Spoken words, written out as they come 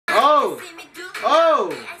Oh.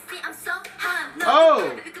 Oh.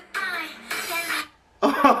 Oh.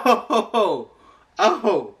 Oh.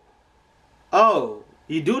 Oh. Oh.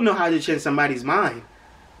 You do know how to change somebody's mind.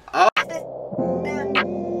 Oh.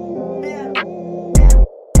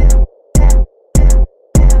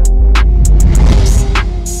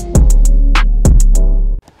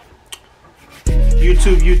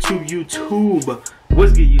 YouTube.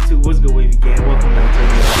 What's good, YouTube? What's good, Wavy gang? Welcome back to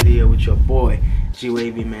another video with your boy G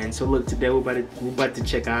Wavy, man. So look, today we're about to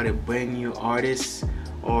check out a brand new artist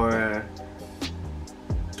or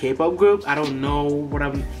K-pop group. I don't know what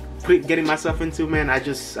I'm getting myself into, man. I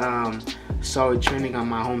just saw it trending on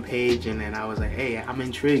my homepage, and then I was like, hey, I'm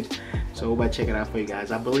intrigued. So we're about to check it out for you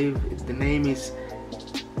guys. I believe the name is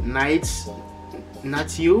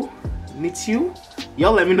NiziU.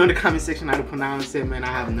 Y'all let me know in the comment section how to pronounce it, man. I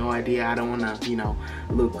have no idea. I don't want to, you know,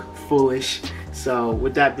 look foolish. So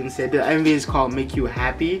with that being said, the MV is called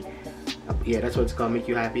Makeyouhappy. Yeah, that's what it's called,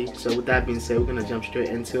 Makeyouhappy. So with that being said, we're gonna jump straight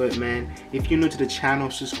into it, man. If you're new to the channel,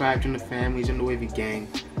 subscribe, join the family, join the Wavy gang,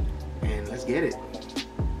 and let's get it.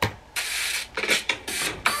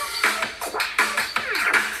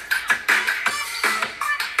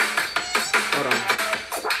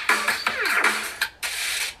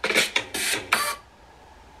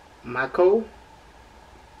 Mako.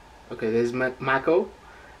 Okay, there's Mako.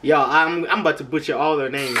 Yo, I'm about to butcher all their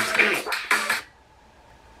names.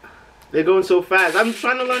 They're going so fast. I'm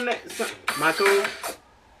trying to learn that. Mako,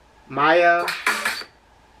 Maya,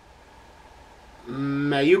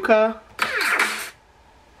 Mayuka.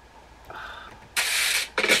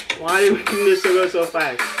 Why are you making this go so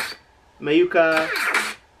fast? Mayuka,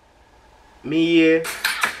 Miye,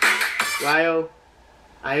 Ryo,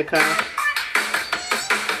 Ayaka.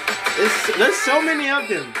 There's so many of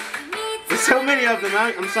them. There's so many of them.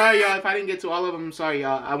 I'm sorry, y'all, if I didn't get to all of them. I'm sorry,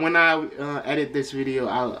 y'all. When I edit this video,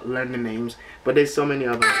 I'll learn the names. But there's so many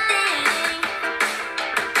of them.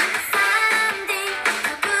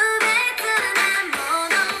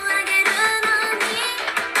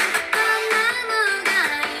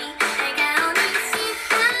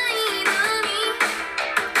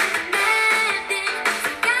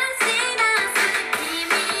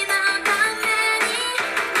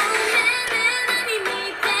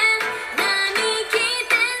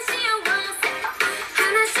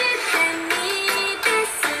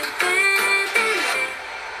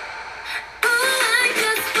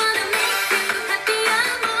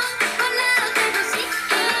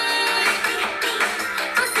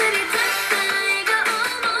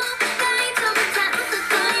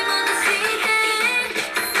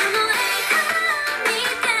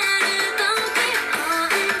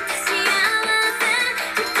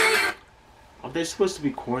 They're supposed to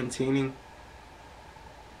be quarantining,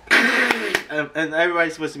 and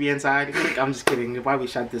everybody's supposed to be inside. I'm just kidding. You probably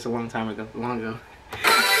shot this a long ago.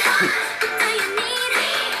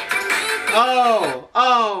 Oh,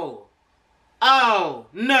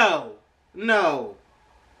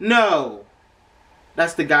 no.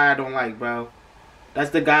 That's the guy I don't like, bro. That's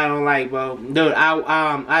the guy I don't like, bro. Dude,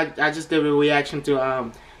 I just did a reaction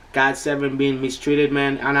to GOT7 being mistreated,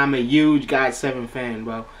 man, and I'm a huge GOT7 fan,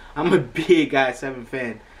 bro. I'm a big GOT7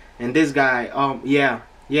 fan, and this guy, yeah,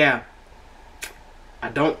 I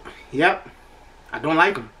don't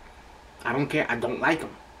like him. I don't care. I don't like him.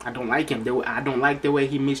 I don't like him. I don't like the way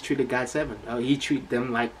he mistreated GOT7. He treat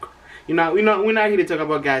them like, we're not here to talk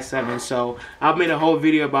about GOT7. So I made a whole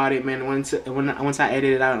video about it, man. Once I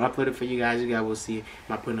edit it out and upload it for you guys will see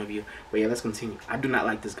my point of view. But yeah, let's continue. I do not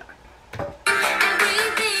like this guy.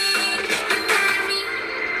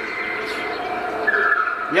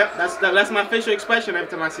 Yep, that's my facial expression every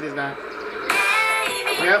time I see this guy.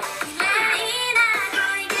 Yep.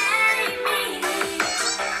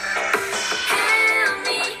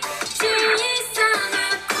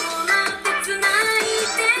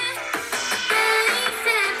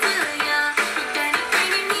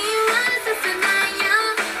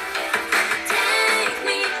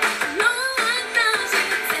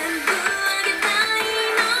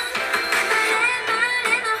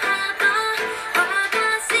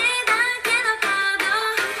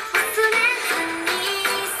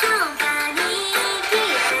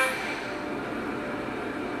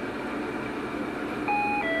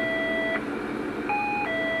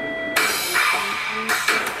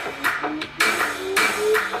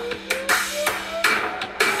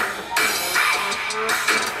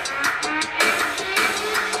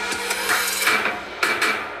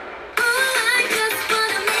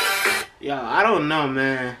 Yo, I don't know,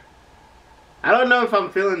 man. I don't know if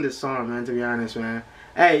I'm feeling this song, man, to be honest, man.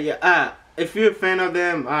 Hey, if you're a fan of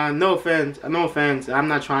them, no offense. I'm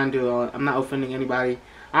not trying to, I'm not offending anybody.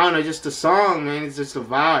 I don't know, just the song, man. It's just a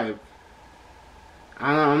vibe. I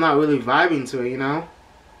don't know, I'm not really vibing to it, you know.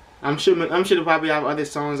 I'm sure they probably have other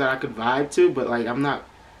songs that I could vibe to, but like I'm not.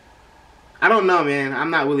 I don't know, man. I'm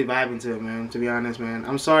not really vibing to it, man. To be honest, man.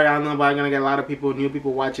 I'm sorry. I know I'm probably gonna get a lot of people, new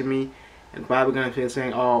people watching me, and probably gonna feel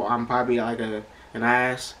saying, "Oh, I'm probably like an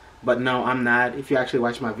ass." But no, I'm not. If you actually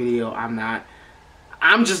watch my video, I'm not.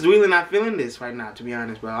 I'm just really not feeling this right now, to be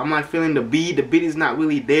honest, bro. I'm not feeling the beat. The beat is not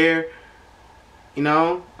really there. You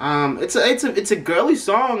know, it's a girly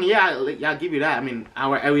song. Yeah, I'll give you that. I mean,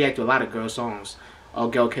 I react to a lot of girl songs or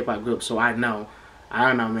girl K-pop groups, so I know. I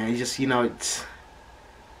don't know, man. It's just, you know, it's.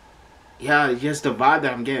 Yeah, it's just the vibe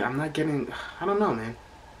that I'm getting. I'm not getting. I don't know, man.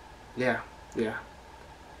 Yeah.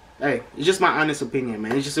 Hey, it's just my honest opinion,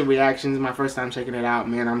 man. It's just a reaction. It's my first time checking it out,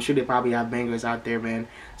 man. I'm sure they probably have bangers out there, man.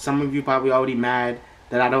 Some of you probably already mad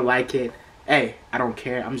that I don't like it. Hey, I don't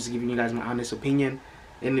care. I'm just giving you guys my honest opinion.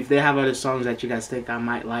 And if they have other songs that you guys think I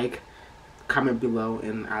might like, comment below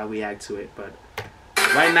and I'll react to it. But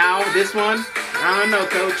right now, this one, I don't know,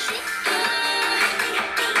 coach.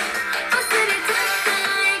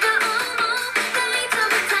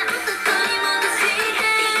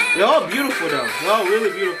 They're all beautiful though. They're all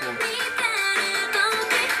really beautiful.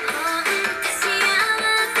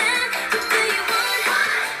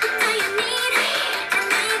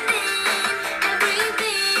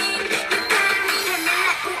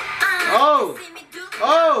 Oh!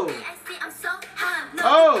 Oh!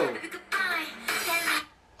 Oh!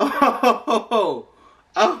 Oh!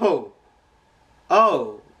 Oh!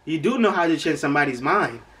 Oh! You do know how to change somebody's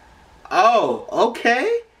mind. Oh,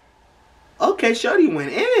 okay. Okay, Shorty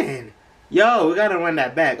went in. Yo, we gotta run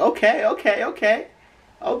that back. Okay.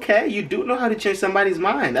 Okay, you do know how to change somebody's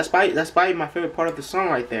mind. That's probably my favorite part of the song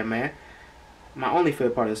right there, man. My only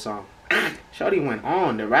favorite part of the song. Shorty went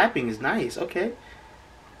on. The rapping is nice. Okay.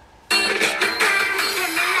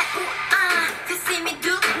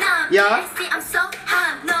 Yeah.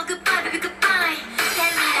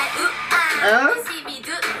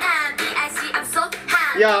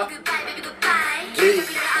 Yeah.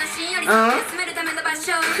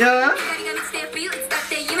 Yeah.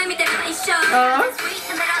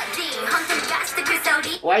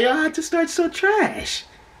 Why y'all had to start so trash?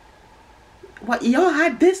 What, y'all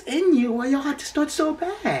had this in you? Why y'all had to start so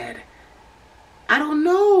bad? I don't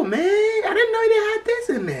know, man. I didn't know they had this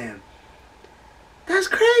in them. That's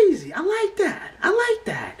crazy. I like that. I like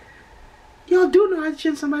that. Y'all do know how to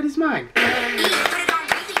change somebody's mind.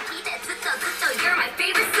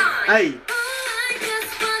 Hey.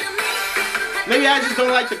 Maybe I just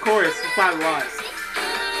don't like the chorus. That's probably why.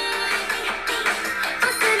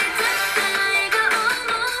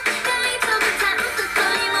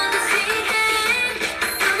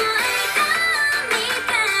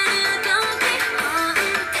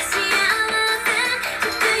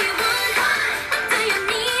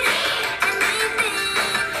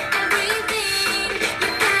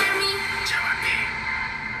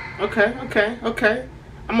 Okay.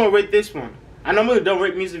 I'm gonna rate this one. I normally don't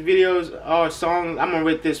rate music videos or songs. I'm gonna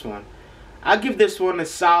rate this one. I'll give this one a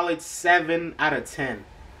solid 7 out of 10.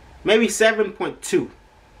 Maybe 7.2.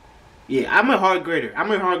 Yeah, I'm a hard grader.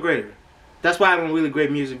 That's why I don't really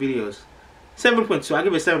grade music videos. 7.2. I'll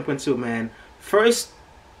give it 7.2, man. First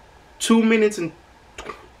 2 minutes and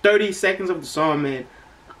 30 seconds of the song, man.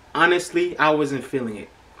 Honestly, I wasn't feeling it.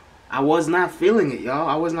 I was not feeling it, y'all.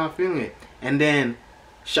 I was not feeling it. And then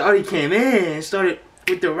Shawty came in and started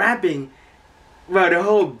with the rapping. Bro, the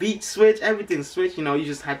whole beat switch, everything switched, you know, you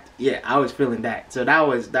just had to, yeah, I was feeling that. So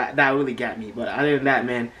that really got me. But other than that,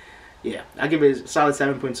 man, yeah, I give it a solid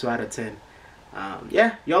 7.2 out of 10.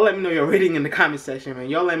 Yeah, y'all let me know your rating in the comment section, man.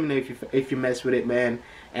 Y'all let me know if you mess with it, man.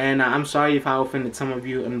 And I'm sorry if I offended some of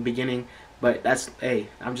you in the beginning, but that's, hey,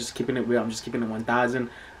 I'm just keeping it real. I'm just keeping it 1,000.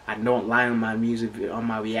 I don't lie on my music, on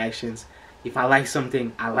my reactions. If I like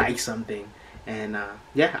something, I like something. And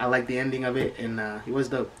yeah, I like the ending of it, and it was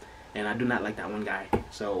dope. And I do not like that one guy.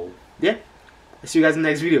 So yeah, I'll see you guys in the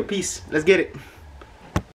next video. Peace. Let's get it.